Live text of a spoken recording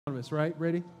autonomous, right?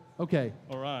 Ready? Okay.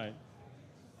 All right.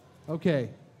 Okay.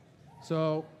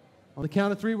 So on the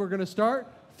count of three, we're going to start.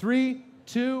 3,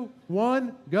 2,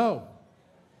 1, go.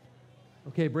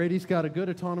 Okay, Brady's got a good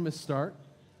autonomous start.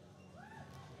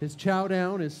 His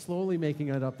Chow-Down is slowly making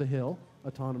it up the hill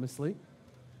autonomously.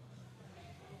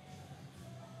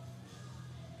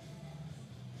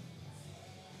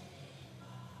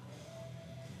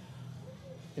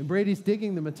 And Brady's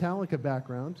digging the Metallica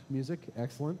background music.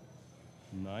 Excellent.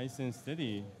 Nice and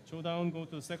steady. Chow-Down go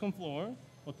to the second floor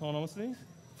autonomously.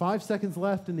 5 seconds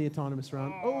left in the autonomous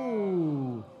round.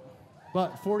 Oh!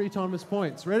 But 40 autonomous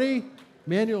points. Ready?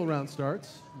 Manual round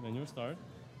starts. Manual start.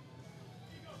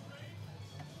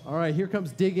 All right, here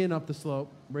comes dig in up the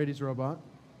slope, Brady's robot.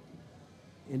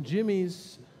 And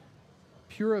Jimmy's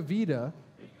Pura Vida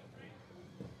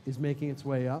is making its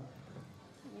way up.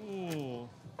 Ooh,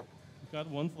 got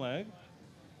one flag.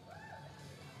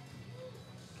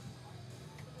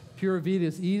 Pura Vida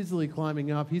is easily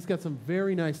climbing up. He's got some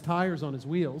very nice tires on his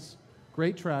wheels.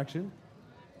 Great traction.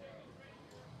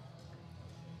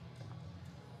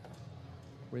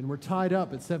 And we're tied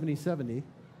up at 70-70.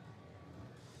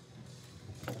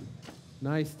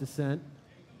 Nice descent.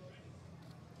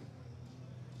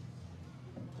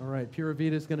 All right, Pura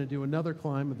Vida is going to do another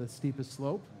climb of the steepest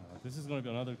slope. This is going to be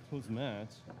another close match.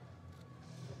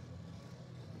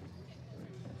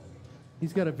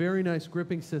 He's got a very nice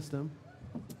gripping system.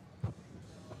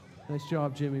 Nice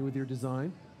job, Jimmy, with your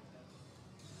design.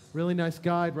 Really nice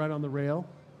guide right on the rail.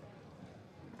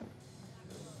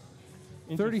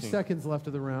 30 seconds left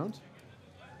of the round.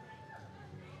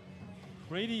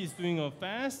 Brady is doing a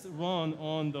fast run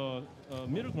on the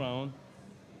middle ground,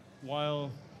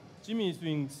 while Jimmy is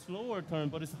doing slower turn,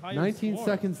 but it's higher 19 score.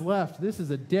 seconds left. This is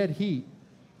a dead heat.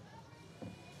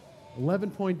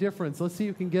 11-point difference. Let's see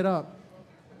who can get up.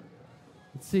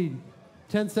 Let's see.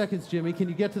 10 seconds, Jimmy. Can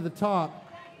you get to the top?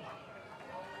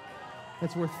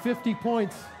 That's worth 50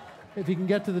 points if he can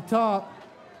get to the top.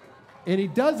 And he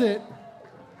does it.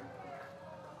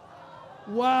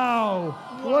 Wow.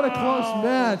 What a close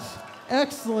match.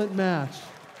 Excellent match.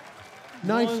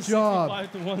 Nice job.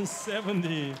 165 to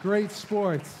 170. Great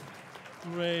sports.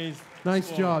 Great. Nice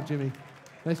score. job, Jimmy.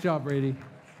 Nice job, Brady.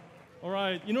 All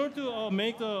right. In order to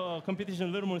make the competition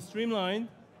a little more streamlined,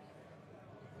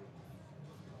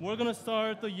 we're going to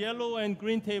start the yellow and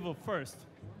green table first.